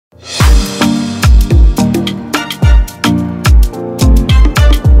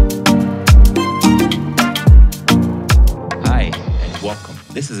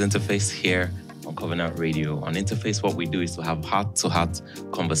Interphase here on Covenant Radio. On Interphase, what we do is to have heart-to-heart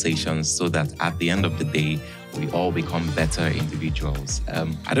conversations so that at the end of the day, we all become better individuals.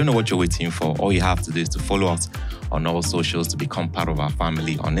 I don't know what you're waiting for. All you have to do is to follow us on all socials to become part of our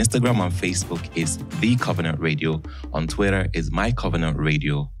family. On Instagram and Facebook is The Covenant Radio. On Twitter is My Covenant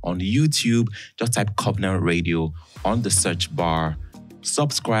Radio. On YouTube, just type Covenant Radio on the search bar.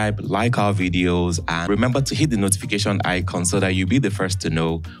 Subscribe, like our videos, and remember to hit the notification icon so that you'll be the first to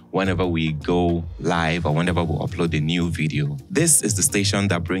know whenever we go live or whenever we upload a new video. This is the station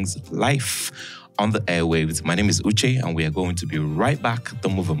that brings life on the airwaves. My name is Uche, and we are going to be right back.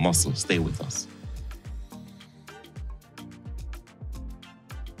 Don't move a muscle. Stay with us.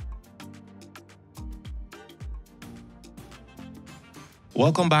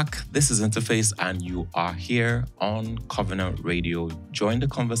 Welcome back. This is Interphase, and you are here on Covenant Radio. Join the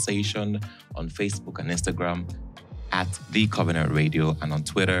conversation on Facebook and Instagram at The Covenant Radio, and on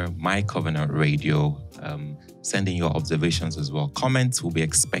Twitter, My Covenant Radio. Send in your observations as well. Comments, we'll be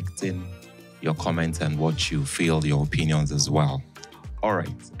expecting your comments and what you feel, your opinions as well. All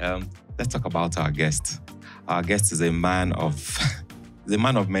right, let's talk about our guest. Our guest is a man of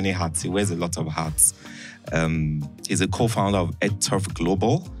many hats. He wears a lot of hats. He's a co-founder of Interphase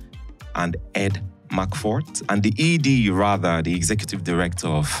Global and Ed McFort, and the executive director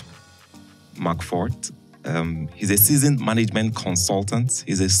of McFort. He's a seasoned management consultant.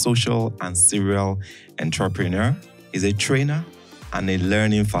 He's a social and serial entrepreneur. He's a trainer and a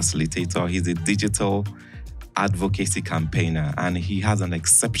learning facilitator. He's a digital advocacy campaigner, and he has an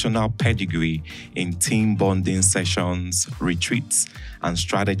exceptional pedigree in team bonding sessions, retreats, and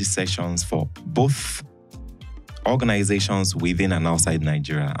strategy sessions for both organizations within and outside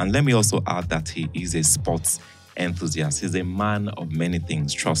Nigeria. And let me also add that he is a sports enthusiast. He's a man of many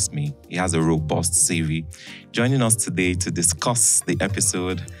things, trust me. He has a robust CV. Joining us today to discuss the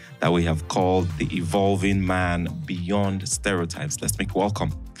episode that we have called The Evolving Man Beyond Stereotypes. Let's make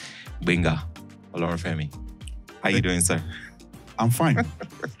welcome Gbenga Olorunfemi. How are you doing, sir? I'm fine.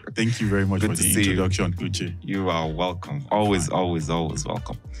 Thank you very much for the introduction, Uche. You are welcome. Always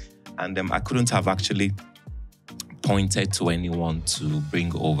welcome. And I couldn't have actually pointed to anyone to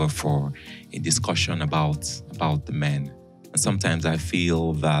bring over for a discussion about the men. And sometimes I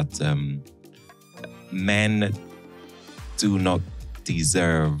feel that men do not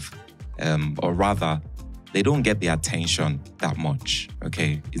deserve, or rather, they don't get the attention that much,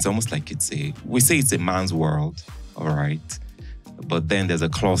 okay? It's almost like we say it's a man's world, all right? But then there's a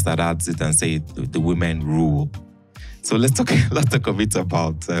clause that adds it and say the women rule. So let's talk a bit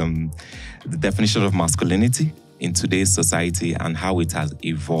about the definition of masculinity in today's society and how it has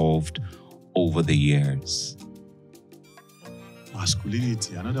evolved over the years.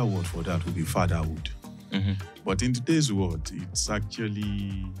 Masculinity, another word for that would be fatherhood. Mm-hmm. But in today's world, it's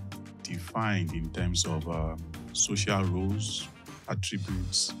actually defined in terms of social roles,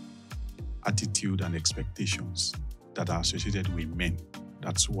 attributes, attitude, and expectations that are associated with men.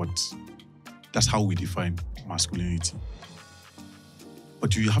 That's how we define masculinity.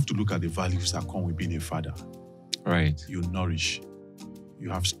 But you have to look at the values that come with being a father. Right. You nourish, you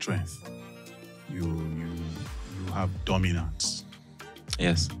have strength, you have dominance.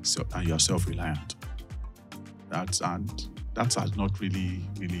 Yes. So, and you are self-reliant. That has not really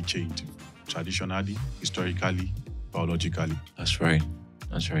changed traditionally, historically, biologically. That's right.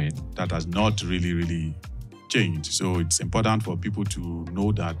 That has not really changed. So it's important for people to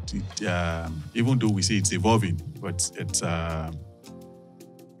know that even though we say it's evolving, but it's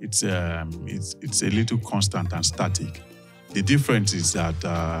a little constant and static. The difference is that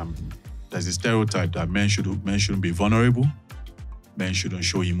there's a stereotype that men shouldn't be vulnerable. Men shouldn't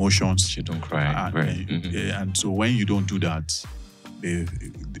show emotions. Shouldn't cry. Right. And so when you don't do that, the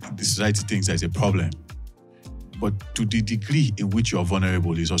society thinks there's a problem. But to the degree in which you're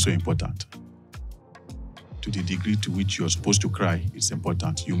vulnerable is also important. To the degree to which you're supposed to cry is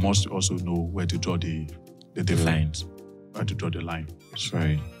important. You must also know where to draw the difference. Where to draw the line. That's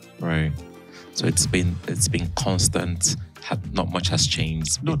right. So it's been constant. Not much has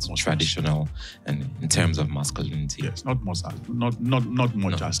changed. It's traditional, and in terms of masculinity. Yes, not much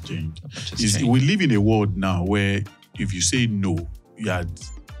has changed. We live in a world now where if you say no, you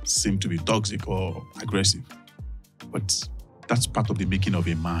seem to be toxic or aggressive. But that's part of the making of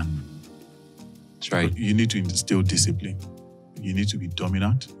a man. That's right. But you need to instill discipline. You need to be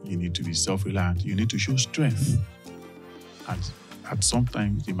dominant. You need to be self-reliant. You need to show strength. And at some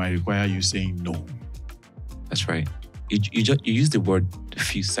times, it might require you saying no. That's right. You used the word a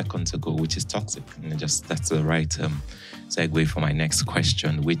few seconds ago, which is toxic. And that's the right segue for my next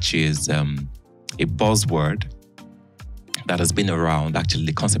question, which is a buzzword that has been around. Actually,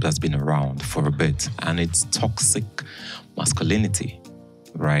 the concept has been around for a bit, and it's toxic masculinity,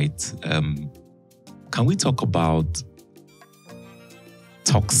 right? Can we talk about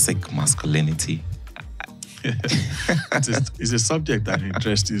toxic masculinity? It's a subject that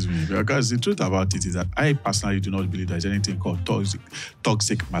interests me, because the truth about it is that I personally do not believe there's anything called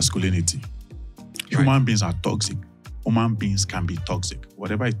toxic masculinity. Human beings are toxic. Human beings can be toxic.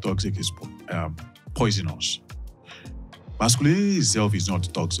 Whatever is toxic is poisonous. Masculinity itself is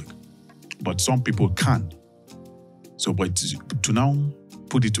not toxic, but some people can. So, but to now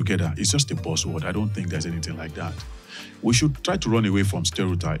put it together, it's just a buzzword. I don't think there's anything like that. We should try to run away from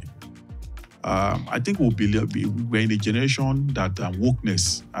stereotype. I think we're in a generation that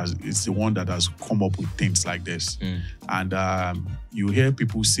wokeness is the one that has come up with things like this. And you hear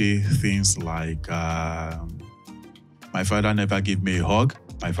people say things like, my father never gave me a hug.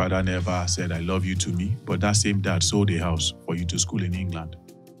 My father never said, I love you to me. But that same dad sold a house for you to school in England,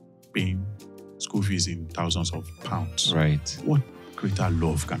 paying school fees in thousands of pounds. Right. What greater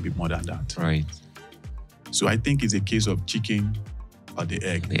love can be more than that? Right. So I think it's a case of chicken or the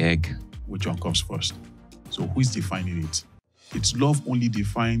egg. The egg. Which one comes first? So who is defining it? It's love only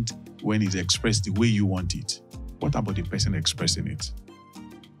defined when it's expressed the way you want it. What about the person expressing it?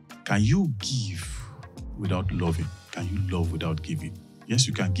 Can you give without loving? Can you love without giving? Yes,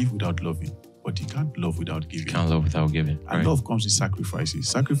 you can give without loving, but you can't love without giving. You can't love without giving. And right. Love comes with sacrifices.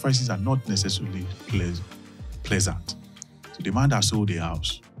 Sacrifices are not necessarily pleasant. So the man that sold the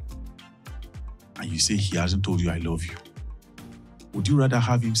house, and you say he hasn't told you I love you, would you rather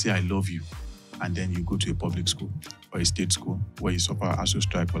have him say I love you and then you go to a public school or a state school where you suffer ASU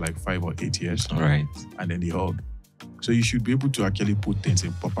strike for like 5 or 8 years? All right. And then they hug. So you should be able to actually put things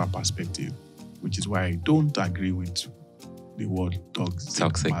in proper perspective, which is why I don't agree with the word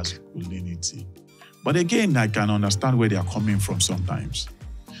toxic masculinity. But again, I can understand where they are coming from sometimes.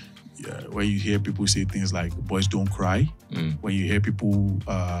 Yeah, where you hear people say things like, boys don't cry. When you hear people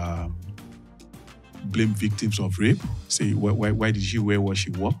blame victims of rape, say, why did she wear what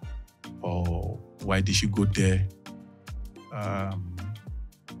she wore? Or why did she go there?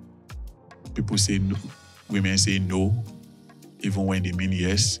 People say no, women say no, even when they mean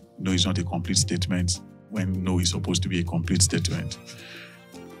yes. No is not a complete statement, when no is supposed to be a complete statement.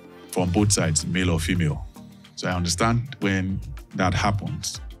 From both sides, male or female. So I understand when that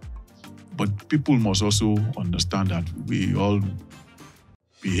happens. But people must also understand that we all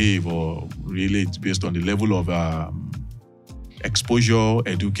behave or relate based on the level of exposure,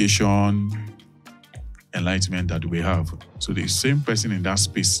 education, enlightenment that we have. So the same person in that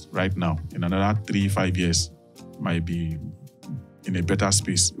space right now, in another 3-5 years, might be in a better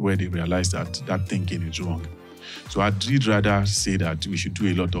space where they realize that that thinking is wrong. So I'd rather say that we should do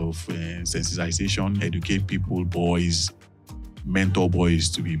a lot of sensitization, educate people, boys, mentor boys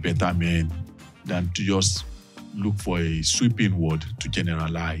to be better men, than to just look for a sweeping word to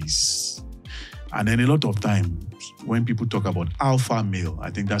generalize. And then a lot of times, when people talk about alpha male, I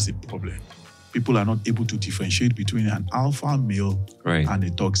think that's a problem. People are not able to differentiate between an alpha male and a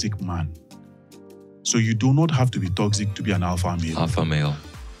toxic man. So you do not have to be toxic to be an alpha male. Alpha male.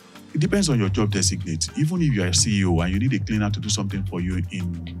 It depends on your job designate. Even if you are a CEO and you need a cleaner to do something for you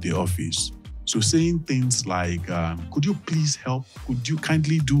in the office. So saying things like, could you please help? Could you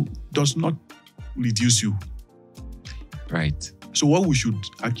kindly do? Does not reduce you. Right. So what we should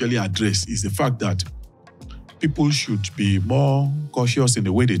actually address is the fact that people should be more cautious in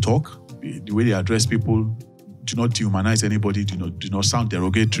the way they talk, the way they address people. Do not dehumanize anybody. Do not sound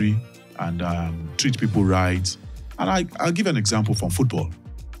derogatory, and treat people right. And I'll give an example from football.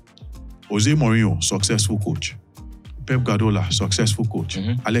 Jose Mourinho, successful coach. Pep Guardiola, successful coach.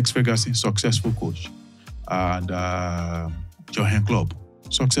 Alex Ferguson, successful coach. And Jurgen Klopp,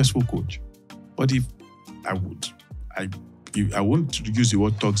 successful coach. But if I won't use the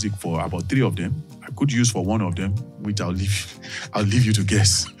word toxic for about 3 of them. I could use for 1 of them, which I'll leave you to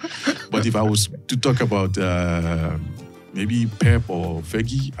guess. But if I was to talk about maybe Pep or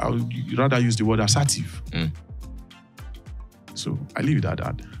Fergie, I would rather use the word assertive. So I leave it at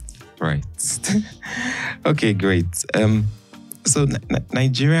that. Right. Okay, great. So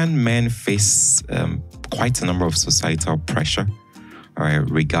Nigerian men face quite a number of societal pressure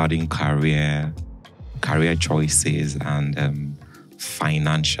regarding career choices and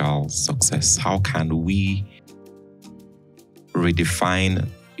financial success. How can we redefine,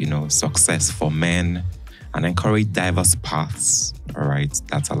 success for men and encourage diverse paths, all right,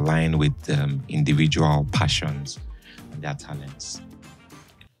 that align with individual passions and their talents?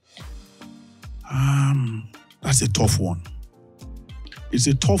 That's a tough one. It's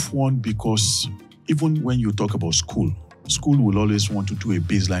a tough one because even when you talk about school school will always want to do a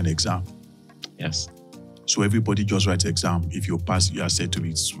baseline exam. Yes. So everybody just writes exam. If you pass, you are said to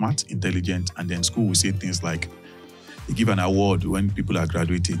be smart, intelligent, and then school will say things like, they give an award when people are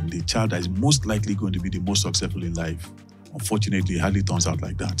graduating. The child that is most likely going to be the most successful in life. Unfortunately, it hardly turns out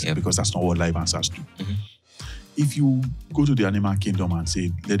like that because that's not what life answers to. Mm-hmm. If you go to the animal kingdom and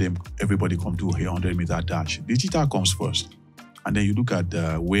say, everybody come do a 100-meter dash, the cheetah comes first. And then you look at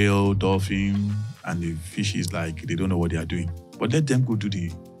the whale, dolphin, and the fishes like they don't know what they are doing. But let them go do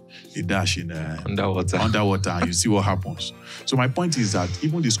the dash in underwater, and you see what happens. So my point is that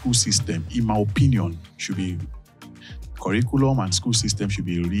even the school system, in my opinion, should be curriculum and school system should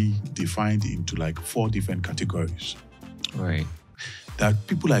be redefined into like 4 different categories. Right. That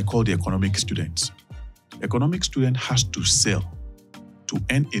people I call the economic students. Economic student has to sell to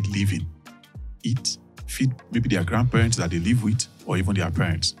earn a living, eat, feed maybe their grandparents that they live with, or even their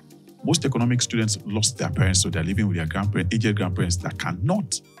parents. Most economic students lost their parents, so they're living with their grandparents, aged grandparents that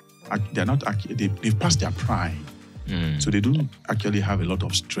they've passed their prime. So they don't actually have a lot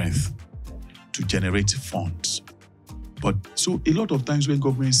of strength to generate funds. But so a lot of times when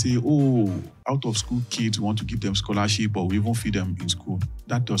government say, out of school kids want to give them scholarship or we even feed them in school,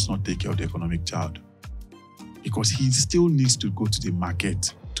 that does not take care of the economic child. Because he still needs to go to the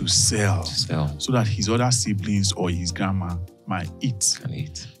market to sell. So that his other siblings or his grandma might eat. Can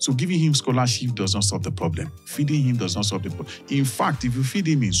eat. So giving him scholarship does not solve the problem. Feeding him does not solve the problem. In fact, if you feed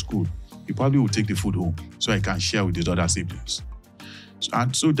him in school, he probably will take the food home so he can share with his other siblings.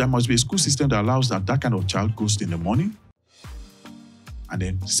 So there must be a school system that allows that kind of child goes in the morning and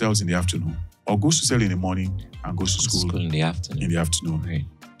then sells in the afternoon. Or goes to sell in the morning and goes to school in the afternoon. Right.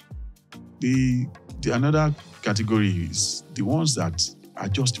 The another category is the ones that are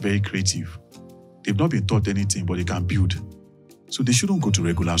just very creative. They've not been taught anything, but they can build. So they shouldn't go to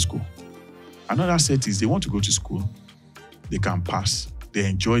regular school. Another set is they want to go to school. They can pass. They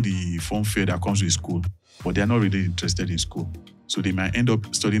enjoy the fun fair that comes with school, but they're not really interested in school. So they might end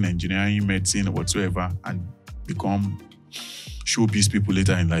up studying engineering, medicine, or whatsoever, and become showbiz people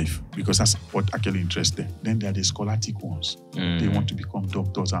later in life because that's what actually interests them. Then there are the scholastic ones. They want to become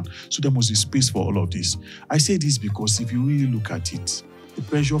doctors. And so there must be space for all of this. I say this because if you really look at it, the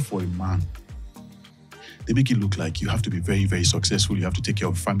pressure for a man, they make it look like you have to be very, very successful. You have to take care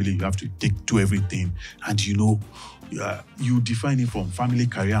of family. You have to do everything. And you define it from family,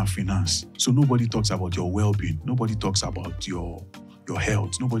 career, and finance. So nobody talks about your well-being. Nobody talks about your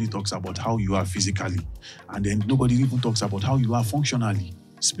health. Nobody talks about how you are physically. And then nobody even talks about how you are functionally,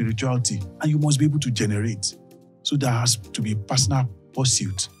 spirituality. And you must be able to generate. So there has to be personal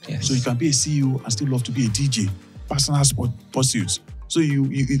pursuit. Yes. So you can be a CEO and still love to be a DJ. Personal pursuits. So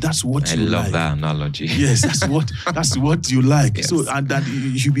that's what you like. I love that analogy. Yes, that's what you like. Yes. So and that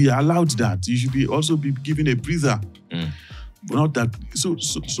you should be allowed that. You should also be given a breather. But not that.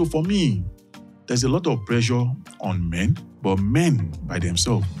 So for me, there's a lot of pressure on men, but men by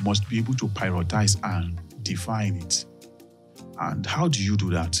themselves must be able to prioritize and define it. And how do you do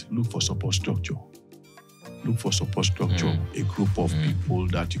that? Look for support structure. A group of people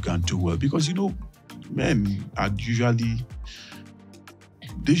that you can do well. Because, men are usually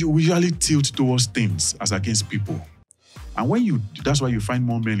tilt towards things as against people. And that's why you find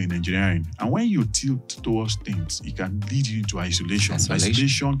more men in engineering. And when you tilt towards things, it can lead you into isolation.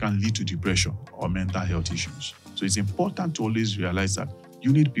 Isolation can lead to depression or mental health issues. So it's important to always realize that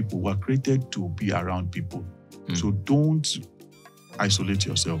you need people who are created to be around people. So don't isolate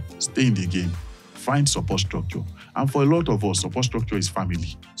yourself. Stay in the game. Find support structure. And for a lot of us, support structure is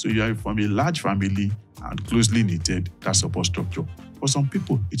family. So you are from a large family and closely knitted, that's support structure. For some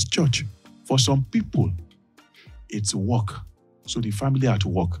people, it's church. For some people, it's work. So the family are to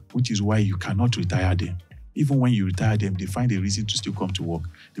work, which is why you cannot retire them. Even when you retire them, they find a reason to still come to work.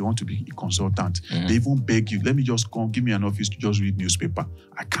 They want to be a consultant. They even beg you, let me just come, give me an office to just read newspaper.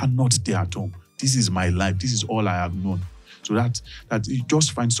 I cannot stay at home. This is my life. This is all I have known. So that you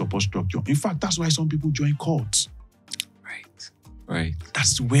just find support structure. In fact, that's why some people join cults. Right.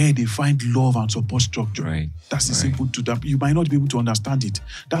 That's where they find love and support structure. Right. That's the simple to that. You might not be able to understand it.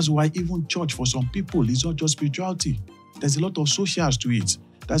 That's why even church for some people is not just spirituality. There's a lot of socials to it.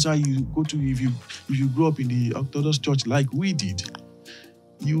 That's why you go to, if you grew up in the Orthodox church like we did,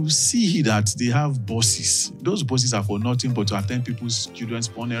 you see that they have bosses. Those bosses are for nothing but to attend people's children's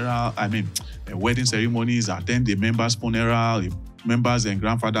funeral, wedding ceremonies, attend the members' funeral, the members' and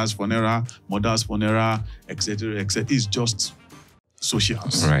grandfathers' funeral, mother's funeral, etc., etc. It's just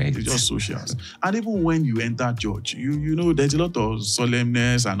socials. Right. It's just socials. And even when you enter church, you know, there's a lot of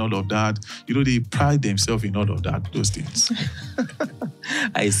solemnness and all of that. They pride themselves in all of that, those things.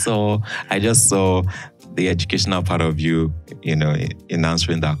 I just saw the educational part of you, in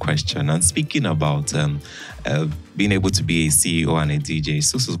answering that question. And speaking about being able to be a CEO and a DJ,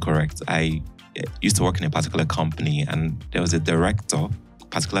 Susu's correct. I used to work in a particular company, and there was a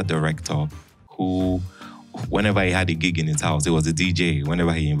particular director who, whenever he had a gig in his house, it was a DJ.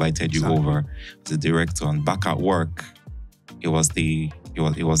 Whenever he invited you over, it was a director. And back at work, it was the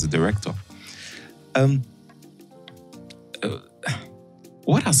director.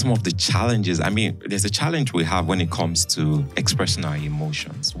 What are some of the challenges? I mean, there's a challenge we have when it comes to expressing our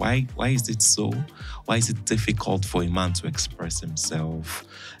emotions. Why is it so? Why is it difficult for a man to express himself?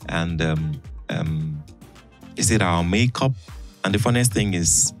 And is it our makeup? And the funniest thing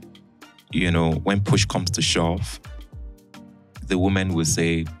is, when push comes to shove, the woman will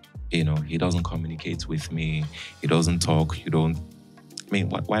say, he doesn't communicate with me, he doesn't talk, I mean,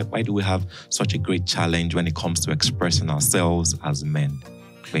 why do we have such a great challenge when it comes to expressing ourselves as men?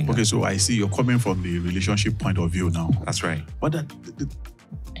 Gbenga. Okay, so I see you're coming from the relationship point of view now. That's right. But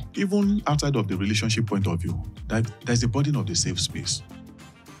even outside of the relationship point of view, there's the burden of the safe space.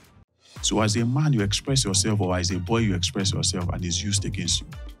 So as a man, you express yourself, or as a boy, you express yourself, and it's used against you.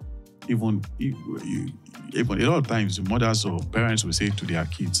 Even a lot of times, mothers or parents will say to their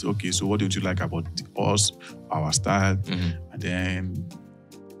kids, okay, so what don't you like about us, our style? Mm-hmm. And then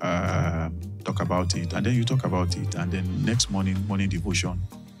talk about it. And then you talk about it. And then next morning devotion,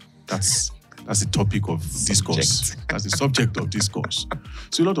 that's the topic of discourse. That's the subject of discourse.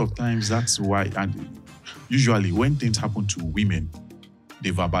 So a lot of times, that's why, and usually when things happen to women,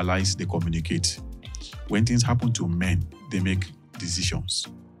 they verbalize, they communicate. When things happen to men, they make decisions.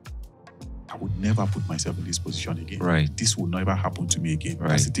 I would never put myself in this position again. Right. This will never happen to me again. Right.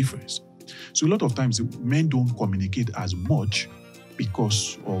 That's the difference. So a lot of times, men don't communicate as much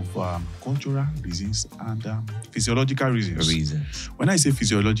because of cultural reasons and physiological reasons. When I say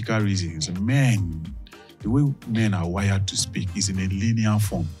physiological reasons, the way men are wired to speak is in a linear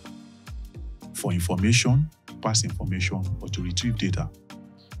form. For information, pass information, or to retrieve data.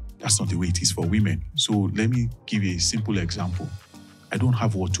 That's not the way it is for women. So let me give you a simple example. I don't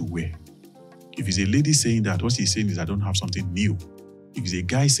have what to wear. If it's a lady saying that, what he's saying is I don't have something new. If it's a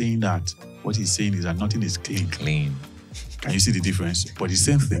guy saying that, what he's saying is that nothing is clean. Can you see the difference? But it's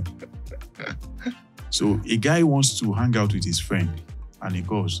the same thing. So a guy wants to hang out with his friend and he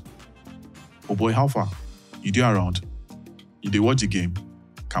goes, oh boy, how far? You do around? You do watch the game?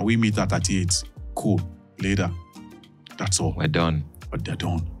 Can we meet at 38? Cool. Later. That's all. We're done. But they're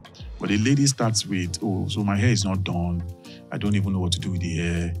done. But the lady starts with, oh, so my hair is not done. I don't even know what to do with the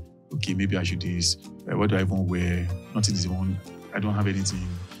hair. Okay, maybe I should do this. What do I even wear? Nothing is even, I don't have anything.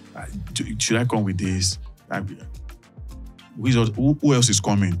 Should I come with this? Who else is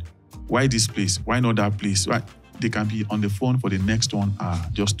coming? Why this place? Why not that place? Why? They can be on the phone for the next 1 hour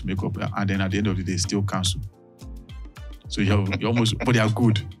just to make up, and then at the end of the day, still cancel. So you almost, but they are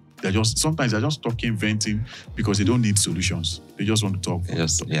good. Sometimes they're just talking, venting, because they don't need solutions. They just want to talk.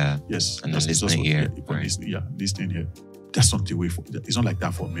 Yes. And then listening here. Listening here. That's not the way it's not like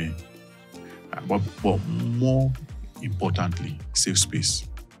that for men. But more importantly, safe space.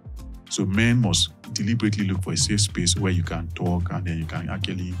 So men must deliberately look for a safe space where you can talk and then you can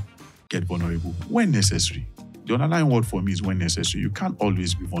actually get vulnerable when necessary. The underlying word for me is when necessary. You can't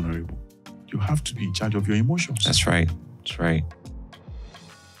always be vulnerable. You have to be in charge of your emotions. That's right.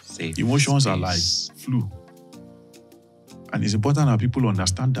 Safe emotions space. Are like flu. And it's important that people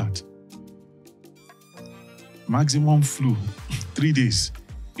understand that. Maximum flu, 3 days.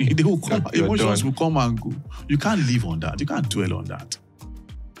 They will come, emotions will come and go. You can't live on that. You can't dwell on that.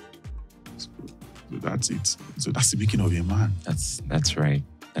 So that's it. So that's the making of a man. That's right.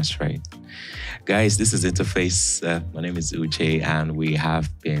 Guys, this is Interphase. My name is Uche, and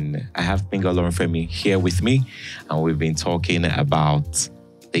I have Gbenga Olorunfemi here with me, and we've been talking about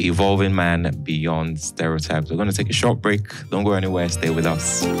the evolving man beyond stereotypes. We're going to take a short break. Don't go anywhere. Stay with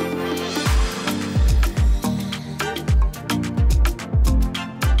us.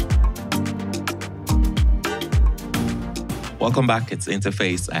 Welcome back. It's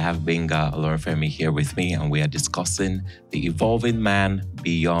Interphase. I have Gbenga Olorunfemi here with me, and we are discussing the evolving man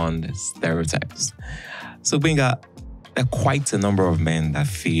beyond stereotypes. So, Gbenga, there are quite a number of men that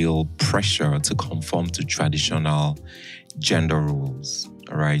feel pressure to conform to traditional gender roles.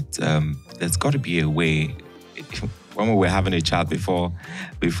 All right, there's got to be a way. When we were having a chat before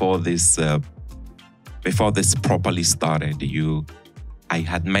this properly started, I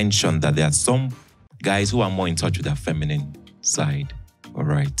had mentioned that there are some guys who are more in touch with their feminine side. All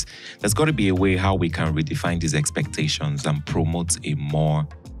right. There's got to be a way how we can redefine these expectations and promote a more,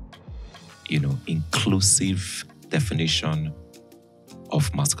 inclusive definition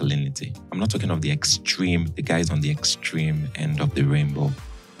of masculinity. I'm not talking of the guys on the extreme end of the rainbow,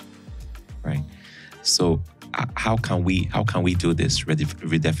 right? So how can we do this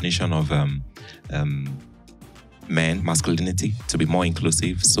redefinition of men, masculinity, to be more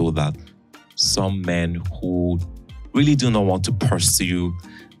inclusive, so that some men who really do not want to pursue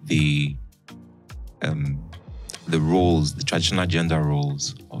the roles, the traditional gender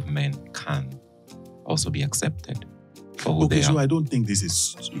roles of men, can also be accepted for who they are? So I don't think this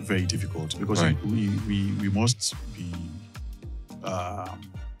is very difficult, because Right. we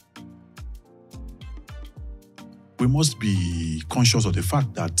must be conscious of the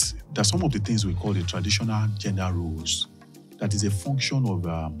fact that some of the things we call the traditional gender roles, that is a function of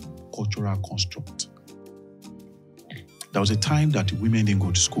cultural construct. There was a time that women didn't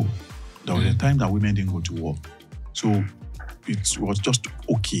go to school. There was a time that women didn't go to work. So it was just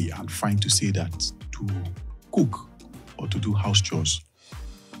okay and fine to say that to cook or to do house chores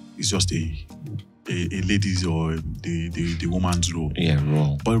is just a lady's or the woman's role. Yeah,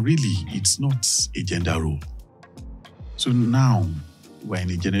 role. But really, it's not a gender role. So now, we're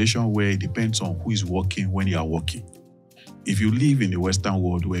in a generation where it depends on who is working when you are working. If you live in the Western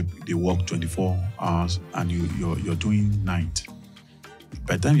world where they work 24 hours and you're doing night,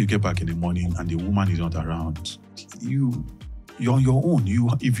 by the time you get back in the morning and the woman is not around, you're on your own.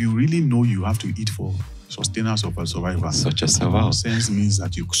 If you really know you have to eat for sustenance of a survivor, Sort yourself out. sense means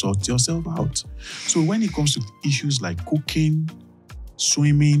that you sort yourself out. So when it comes to issues like cooking,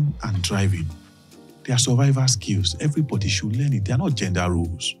 swimming, and driving, they are survival skills. Everybody should learn it. They are not gender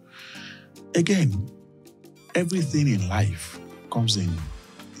roles. Again, everything in life comes in.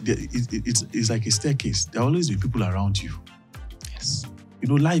 It's like a staircase. There will always be people around you. Yes.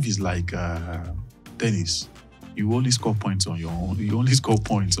 Life is like tennis. You only score points on your own. You only score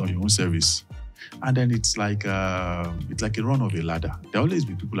points on your own service. And then it's like a run of a ladder. There will always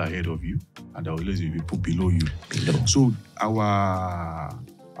be people ahead of you, and there will always be people below you. So our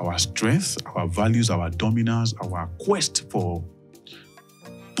strength, our values, our dominance, our quest for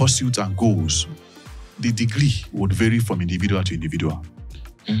pursuits and goals, the degree would vary from individual to individual.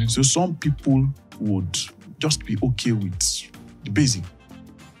 Mm-hmm. So some people would just be okay with the basic.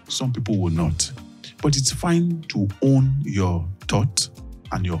 Some people would not. But it's fine to own your thought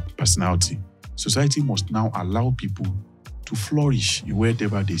and your personality. Society must now allow people to flourish in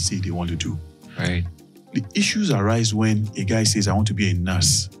whatever they say they want to do. Right. The issues arise when a guy says, I want to be a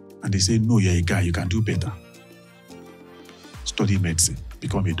nurse. And they say, no, you're a guy, you can do better. Study medicine,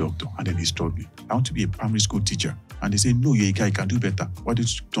 become a doctor, and then he's struggling. I want to be a primary school teacher. And they say, no, you're a guy, you can do better. Why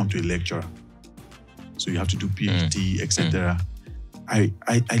don't you turn to a lecturer? So you have to do PhD, etc. I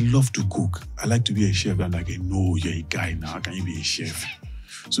love to cook. I like to be a chef. I'm like, no, you're a guy now. How can you be a chef?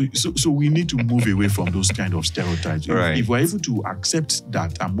 So we need to move away from those kind of stereotypes. Right. If we're able to accept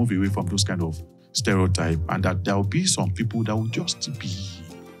that and move away from those kind of stereotypes, and that there will be some people that will just be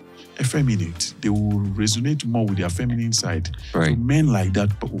effeminate. They will resonate more with their feminine side. Right. So men like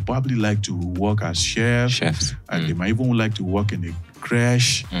that will probably like to work as chefs. And they might even like to work in a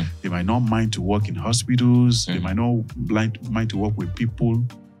creche. They might not mind to work in hospitals. They might not mind to work with people.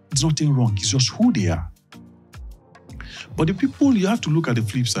 There's nothing wrong. It's just who they are. But the people, you have to look at the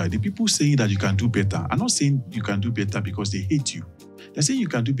flip side. The people saying that you can do better are not saying you can do better because they hate you. They're saying you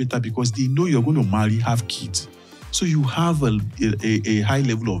can do better because they know you're going to marry, have kids. So you have a high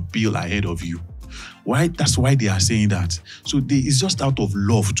level of bill ahead of you. Why? That's why they are saying that. So it's just out of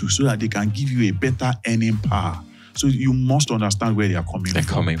love too, so that they can give you a better earning power. So you must understand where they are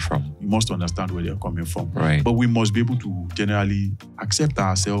coming from. You must understand where they are coming from. Right. But we must be able to generally accept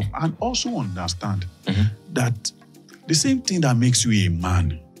ourselves and also understand that the same thing that makes you a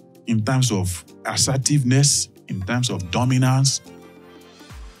man in terms of assertiveness, in terms of dominance,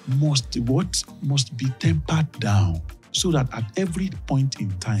 must be tempered down, so that at every point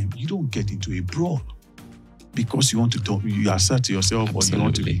in time you don't get into a brawl because you want to you assert yourself. Absolutely. Or you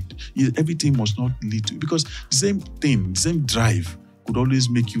want to lead. Everything must not lead to, because the same drive could always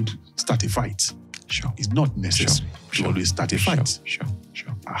make you start a fight. Sure. It's not necessary to always start a fight. Sure.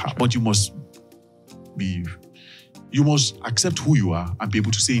 But you must accept who you are and be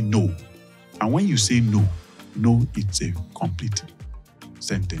able to say no. And when you say no, it's a complete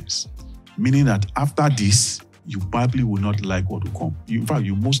sentence. Meaning that after this, you probably will not like what will come. In fact,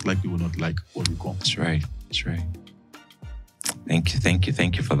 you most likely will not like what will come. That's right.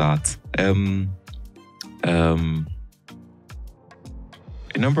 Thank you for that.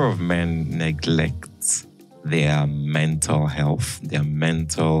 A number of men neglect their mental health, their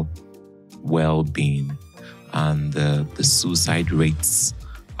mental well-being, and the suicide rates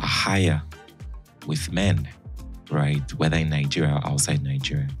are higher with men right? Whether in Nigeria or outside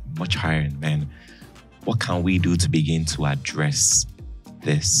Nigeria, much higher in men. What can we do to begin to address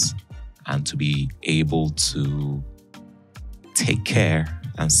this and to be able to take care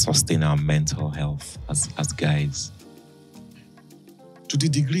and sustain our mental health as guys? To the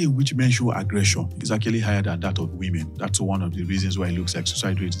degree in which men show aggression is actually higher than that of women. That's one of the reasons why it looks like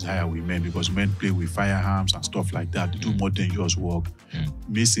suicide rate is higher with men, because men play with firearms and stuff like that. They do more dangerous work.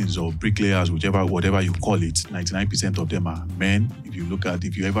 Masons or bricklayers, whatever you call it, 99% of them are men.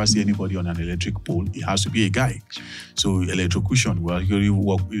 If you ever see anybody on an electric pole, it has to be a guy. So electrocution will actually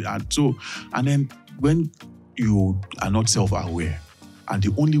work. And then when you are not self-aware, and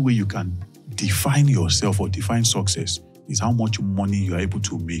the only way you can define yourself or define success is how much money you are able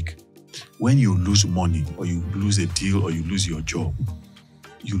to make. When you lose money, or you lose a deal, or you lose your job,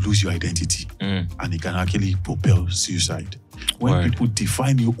 you lose your identity. And it can actually propel suicide. When people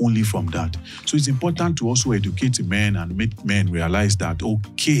define you only from that. So it's important to also educate men and make men realize that,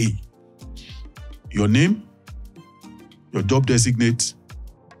 okay, your name, your job designate,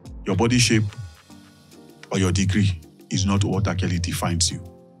 your body shape, or your degree is not what actually defines you.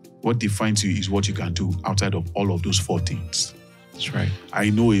 What defines you is what you can do outside of all of those four things. That's right. I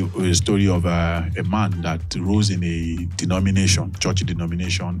know a story of a man that rose in a denomination, church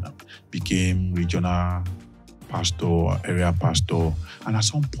denomination, became regional pastor, area pastor, and at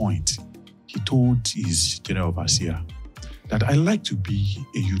some point, he told his general overseer that I like to be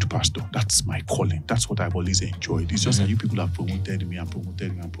a youth pastor. That's my calling. That's what I've always enjoyed. It's just that you people have promoted me and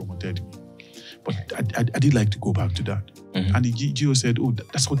promoted me and promoted me. But I did like to go back to that. And the GO said,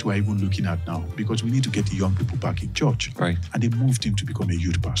 that's what we're even looking at now, because we need to get the young people back in church. Right. And they moved him to become a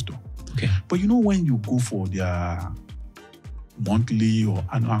youth pastor. Okay. But you know, when you go for their monthly or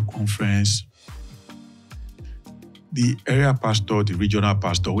annual conference, the area pastor, the regional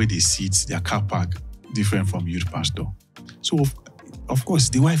pastor, where they sit, their car park, different from youth pastor. So, of course,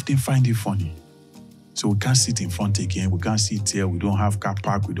 the wife didn't find it funny. So we can't sit in front again. We can't sit here. We don't have car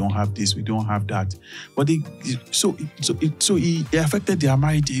park. We don't have this. We don't have that. But it affected their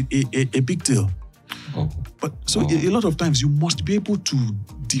marriage a big deal. But a lot of times you must be able to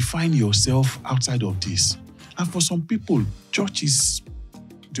define yourself outside of this. And for some people, church is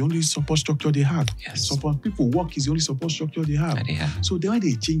the only support structure they have. Yes. So for people, work is the only support structure they have. So then when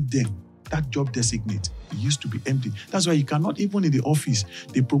they change them, that job designate, it used to be empty. That's why you cannot, even in the office,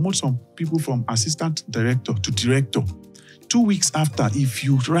 they promote some people from assistant director to director. 2 weeks after, if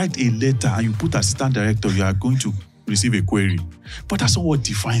you write a letter and you put assistant director, you are going to receive a query. But that's not what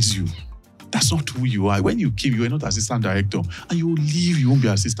defines you. That's not who you are. When you came, you were not assistant director. And you leave, you won't be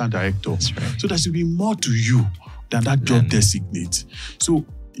assistant director. That's right. So there should be more to you than that job designate. So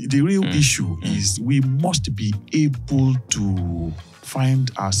the real issue is we must be able to find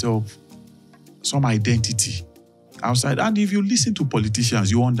ourselves some identity outside. And if you listen to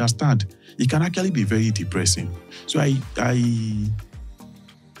politicians, you understand it can actually be very depressing. So I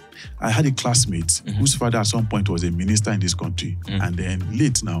had a classmate whose father at some point was a minister in this country, and then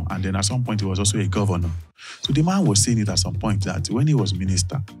late now, and then at some point he was also a governor. So the man was saying it at some point that when he was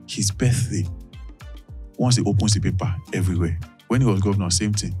minister, his birthday, once he opens the paper everywhere. When he was governor,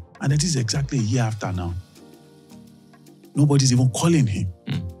 same thing. And it is exactly a year after now. Nobody's even calling him.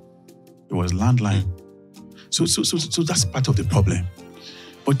 It was landline. So that's part of the problem.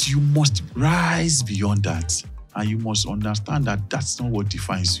 But you must rise beyond that. And you must understand that that's not what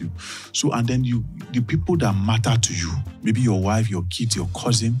defines you. So, and then the people that matter to you, maybe your wife, your kids, your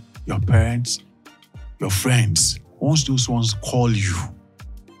cousin, your parents, your friends, once those ones call you,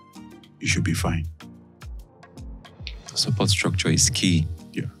 you should be fine. Support structure is key.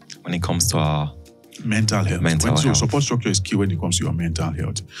 Yeah. When it comes to our mental health. So support structure is key when it comes to your mental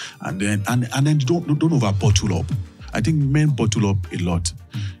health. And then don't over bottle up. I think men bottle up a lot.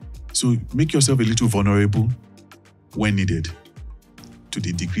 So make yourself a little vulnerable when needed, to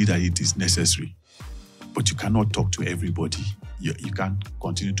the degree that it is necessary. But you cannot talk to everybody. You can't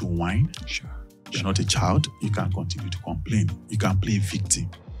continue to whine. You're not a child. You can't continue to complain. You can't play victim.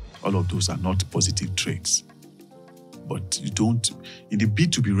 All of those are not positive traits. But you don't, in the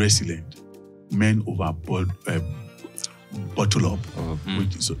bid to be resilient, men bottle up.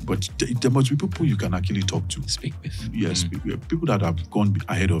 But there must be people you can actually talk to. Speak with. Yes, speak with. People that have gone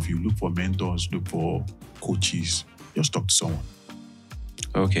ahead of you. Look for mentors, look for coaches. Just talk to someone.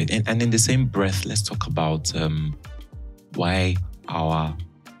 Okay, and in the same breath, let's talk about why our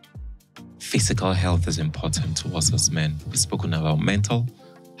physical health is important to us as men. We've spoken about mental.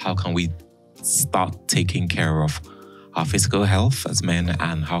 How can we start taking care of our physical health as men,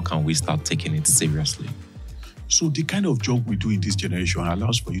 and how can we start taking it seriously? So the kind of job we do in this generation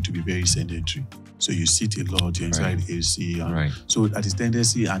allows for you to be very sedentary. So you sit a lot, you're inside AC. So that is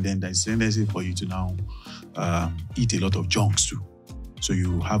tendency, and then there's tendency for you to now eat a lot of junks too. So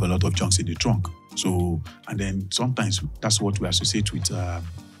you have a lot of junks in the trunk. So, and then sometimes that's what we associate with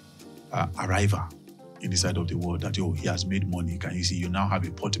arrival in the side of the world, that he has made money. Can you see? You now have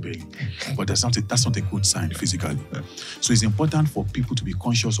a pot belly. But that's not a good sign physically. So it's important for people to be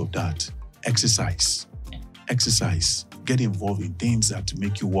conscious of that. Exercise. Get involved in things that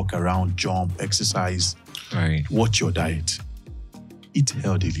make you walk around, jump, exercise. Right. Watch your diet. Eat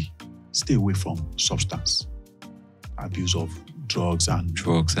healthily. Stay away from substance abuse of drugs and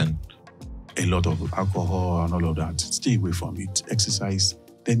a lot of alcohol and all of that. Stay away from it. Exercise.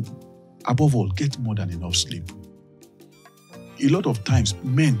 Then, above all, get more than enough sleep. A lot of times,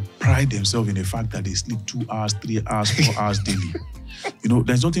 men pride themselves in the fact that they sleep 2 hours, 3 hours, 4 hours daily.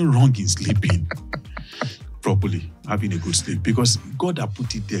 There's nothing wrong in sleeping properly, having a good sleep, because God has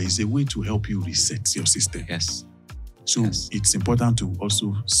put it there. Is a way to help you reset your system. Yes. So it's important to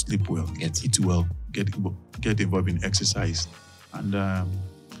also sleep well, eat well, get involved in exercise, and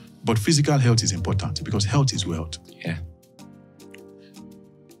but physical health is important because health is wealth. Yeah.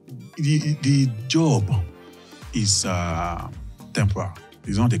 The job is temporal.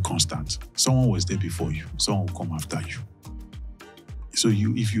 It's not a constant. Someone was there before you. Someone will come after you. So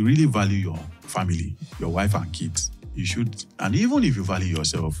if you really value your family, your wife and kids, you should, and even if you value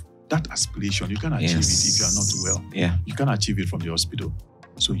yourself, that aspiration, you can achieve it if you are not well. Yeah. You can achieve it from the hospital.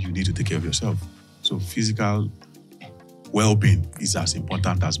 So you need to take care of yourself. So physical well-being is as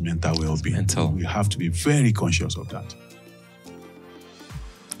important as mental well-being. We have to be very conscious of that.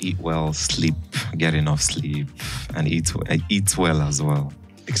 Eat well, sleep, get enough sleep, and eat well as well.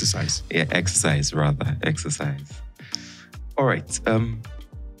 Exercise. Yeah, exercise. All right.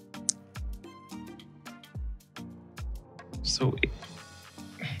 So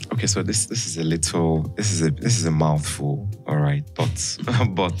this is a mouthful, all right, but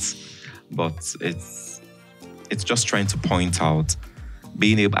it's just trying to point out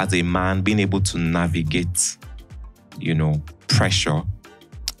as a man being able to navigate, pressure,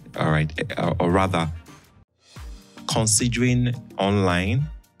 all right, or rather considering online,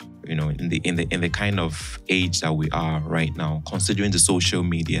 in the kind of age that we are right now, considering the social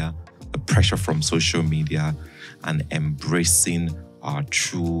media, the pressure from social media, and embracing our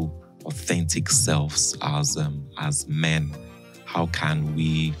true, authentic selves as men. How can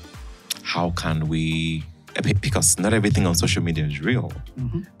we? Because not everything on social media is real,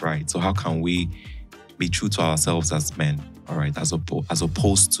 right? So how can we be true to ourselves as men, all right, as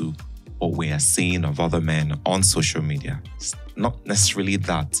opposed to what we are seeing of other men on social media? It's not necessarily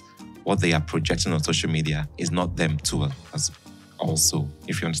that what they are projecting on social media is not them too, as also,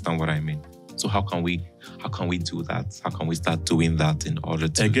 if you understand what I mean. So how can we do that? How can we start doing that in order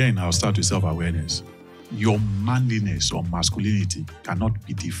to... Again, I'll start with self-awareness. Your manliness or masculinity cannot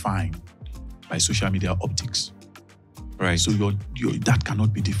be defined by social media optics. Right. So that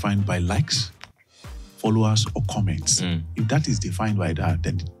cannot be defined by likes, followers, or comments. If that is defined by that,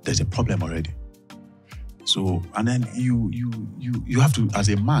 then there's a problem already. So, and then you have to, as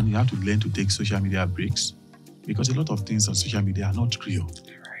a man, you have to learn to take social media breaks, because a lot of things on social media are not real.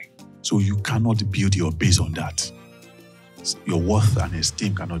 So you cannot build your base on that. Your worth and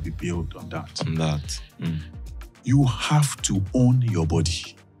esteem cannot be built on that. You have to own your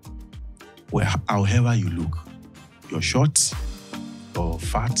body. However you look, you're short or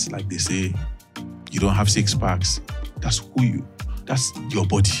fat, like they say, you don't have 6 packs. That's your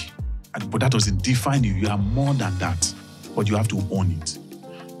body. But that doesn't define you. You are more than that. But you have to own it.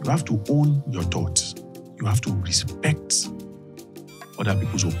 You have to own your thoughts. You have to respect other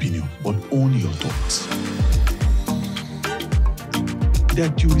people's opinion, but own your thoughts.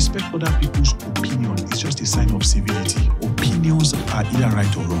 That you respect other people's opinion is just a sign of civility. Opinions are either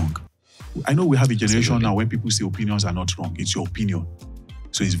right or wrong. I know we have a generation now when people say opinions are not wrong. It's your opinion,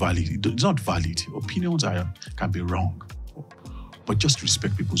 so it's valid. It's not valid. Opinions can be wrong, but just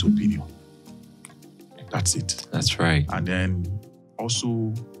respect people's opinion. That's it. That's right. And then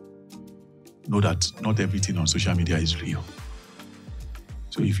also know that not everything on social media is real.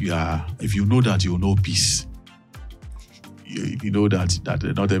 So if you know that, you know peace. If you know that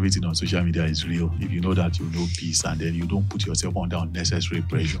not everything on social media is real, if you know that, you know peace, and then you don't put yourself under unnecessary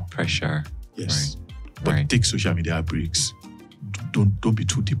pressure. Yes. Right. But take social media breaks. Don't be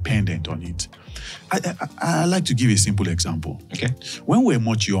too dependent on it. I like to give a simple example. Okay. When we were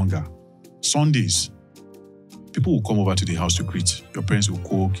much younger, Sundays, people will come over to the house to greet. Your parents will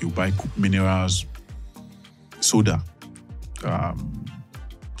cook, you buy minerals, soda,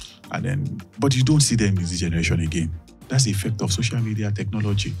 But you don't see them in this generation again. That's the effect of social media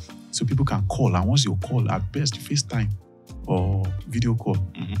technology. So people can call, and once you call, at best, FaceTime or video call,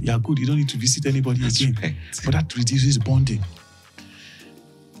 you are good. You don't need to visit anybody again. Right. But that reduces bonding.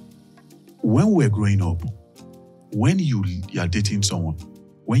 When we're growing up, when you are dating someone,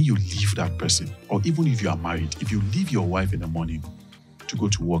 when you leave that person, or even if you are married, if you leave your wife in the morning to go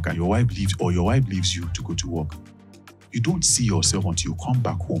to work and your wife leaves you to go to work, you don't see yourself until you come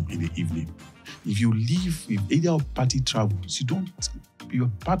back home in the evening. If you leave, if either party travels, you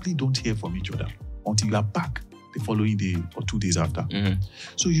probably don't hear from each other until you are back the following day or 2 days after.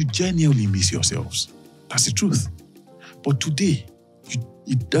 So you genuinely miss yourselves. That's the truth. But today,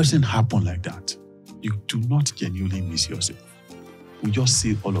 it doesn't happen like that. You do not genuinely miss yourself. We just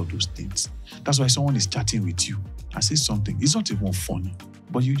say all of those things. That's why someone is chatting with you and says something. It's not even funny,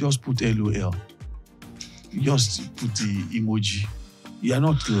 but you just put LOL. You just put the emoji. You are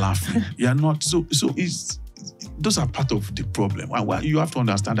not laughing. You are not. So those are part of the problem. And you have to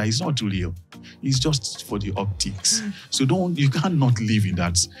understand that it's not real. It's just for the optics. So you cannot live in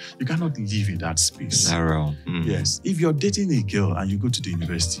that. You cannot live in that space. Narrow. Yes. If you're dating a girl and you go to the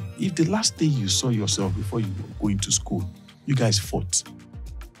university, if the last day you saw yourself before you go into school, you guys fought.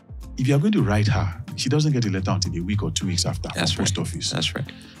 If you're going to write her, she doesn't get a letter until a week or 2 weeks after. That's from right. Post office. That's right.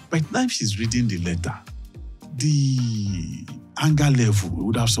 By the time she's reading the letter, the anger level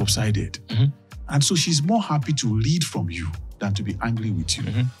would have subsided. And so she's more happy to read from you than to be angry with you.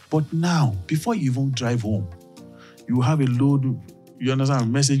 But now, before you even drive home, you have a load, you understand, a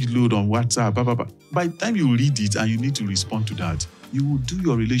message load on WhatsApp, blah, blah, blah. By the time you read it and you need to respond to that, you will do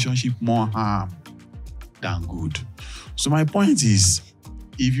your relationship more harm than good. So my point is,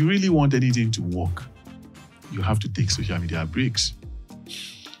 if you really want anything to work, you have to take social media breaks.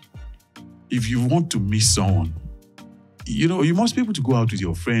 If you want to miss someone, you must be able to go out with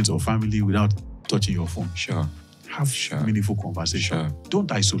your friends or family without touching your phone. Sure. Have meaningful conversation. Sure.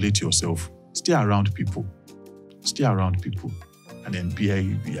 Don't isolate yourself. Stay around people. And then be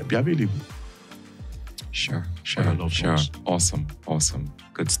available. Sure. Awesome.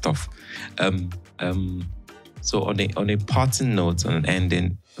 Good stuff. So on a parting note, on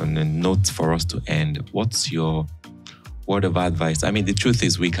a note for us to end, what's your word of advice? I mean, the truth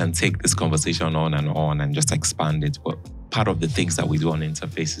is we can take this conversation on and just expand it, but part of the things that we do on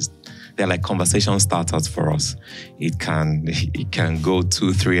Interphase is they're like conversation starters for us. It can go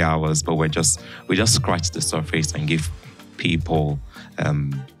 2-3 hours, but we just scratch the surface and give people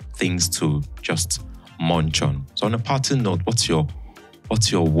things to just munch on. So on a parting note, what's your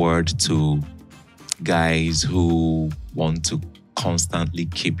word to guys who want to constantly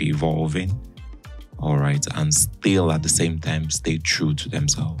keep evolving, all right, and still at the same time stay true to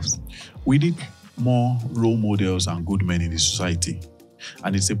themselves? We need more role models and good men in the society.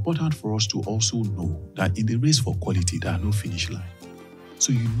 And it's important for us to also know that in the race for quality, there are no finish line.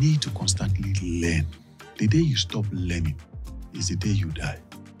 So you need to constantly learn. The day you stop learning is the day you die.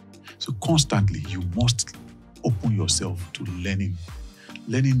 So constantly, you must open yourself to learning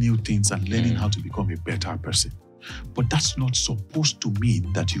new things and learning how to become a better person. But that's not supposed to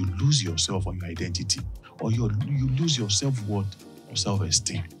mean that you lose yourself or your identity, or you lose your self-worth or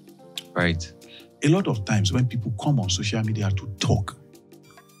self-esteem. Right. A lot of times when people come on social media to talk,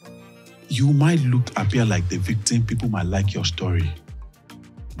 you might appear like the victim. People might like your story,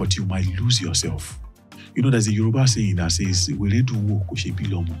 but you might lose yourself. There's a Yoruba saying that says,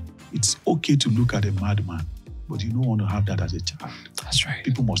 it's okay to look at a madman, but you don't want to have that as a child. That's right.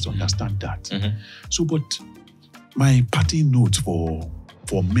 People must understand that. So, but my parting note for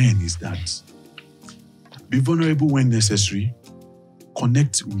men is that be vulnerable when necessary.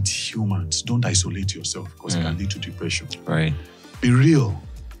 Connect with humans. Don't isolate yourself because it can lead to depression. Right. Be real.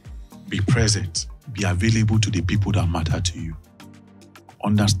 Be present. Be available to the people that matter to you.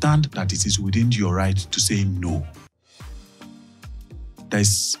 Understand that it is within your right to say no.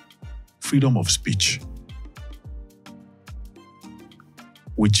 There's freedom of speech,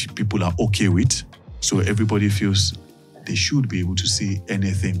 which people are okay with. So everybody feels they should be able to say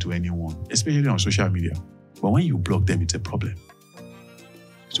anything to anyone, especially on social media. But when you block them, it's a problem.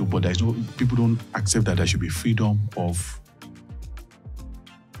 So, but people don't accept that there should be freedom to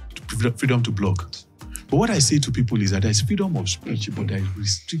block. But what I say to people is that there's freedom of speech, but there is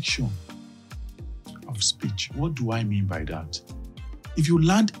restriction of speech. What do I mean by that? If you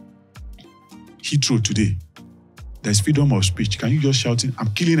land Heathrow today, there's freedom of speech. Can you just shout in,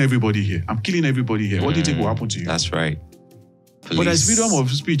 I'm killing everybody here. I'm killing everybody here. What do you think will happen to you? That's right. Police. But there's freedom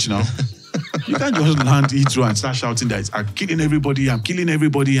of speech now. You can't just land Heathrow and start shouting that I'm killing everybody, I'm killing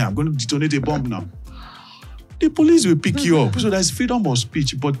everybody, I'm going to detonate a bomb now. the police will pick you up. So there's freedom of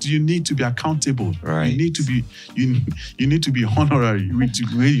speech, but you need to be accountable. Right. You need to be you need to be honorary with the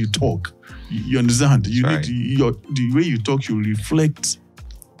way you talk. You understand? You right. need the way you talk should reflect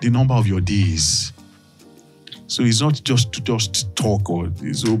the number of your days. So it's not just to talk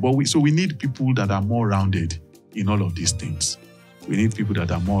so we need people that are more rounded in all of these things. We need people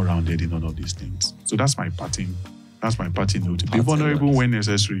that are more rounded in all of these things. So that's my parting note. Be vulnerable when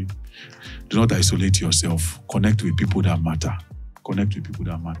necessary. Do not isolate yourself. Connect with people that matter. And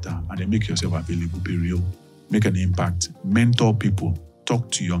then make yourself available. Be real. Make an impact. Mentor people. Talk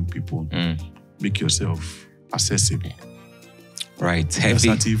to young people. Make yourself accessible. Right. Heavy.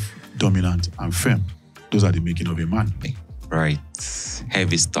 Assertive, dominant, and firm. Those are the making of a man. Right.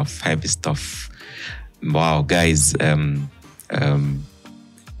 Heavy stuff. Wow, guys. Gbenga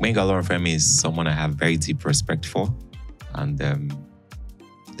Olorunfemi is someone I have very deep respect for. And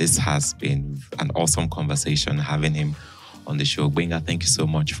this has been an awesome conversation having him on the show. Gbenga, thank you so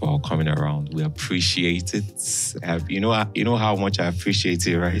much for coming around. We appreciate it. You know how much I appreciate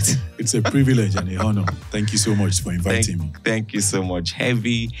it, right? It's a privilege and an honor. Thank you so much for inviting me. Thank you so much.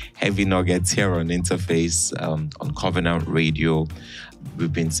 Heavy nuggets here on Interphase, on Covenant Radio.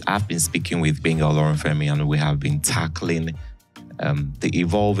 I've been speaking with Gbenga Olorunfemi, and we have been tackling the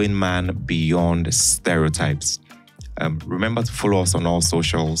evolving man beyond stereotypes. Remember to follow us on all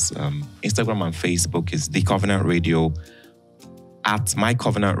socials. Instagram and Facebook is The Covenant Radio. At My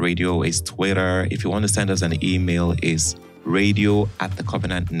Covenant Radio is Twitter. If you want to send us an email, is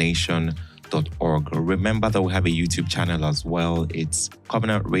radio@thecovenantnation.org. Remember that we have a YouTube channel as well. It's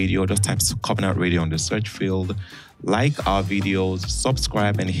Covenant Radio. Just type Covenant Radio on the search field. Like our videos,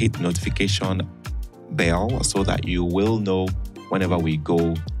 subscribe, and hit notification bell so that you will know whenever we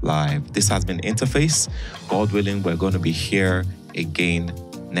go live. This has been Interphase. God willing, we're going to be here again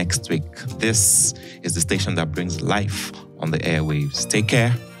next week. This is the station that brings life on the airwaves. Take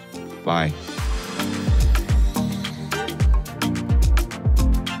care. Bye.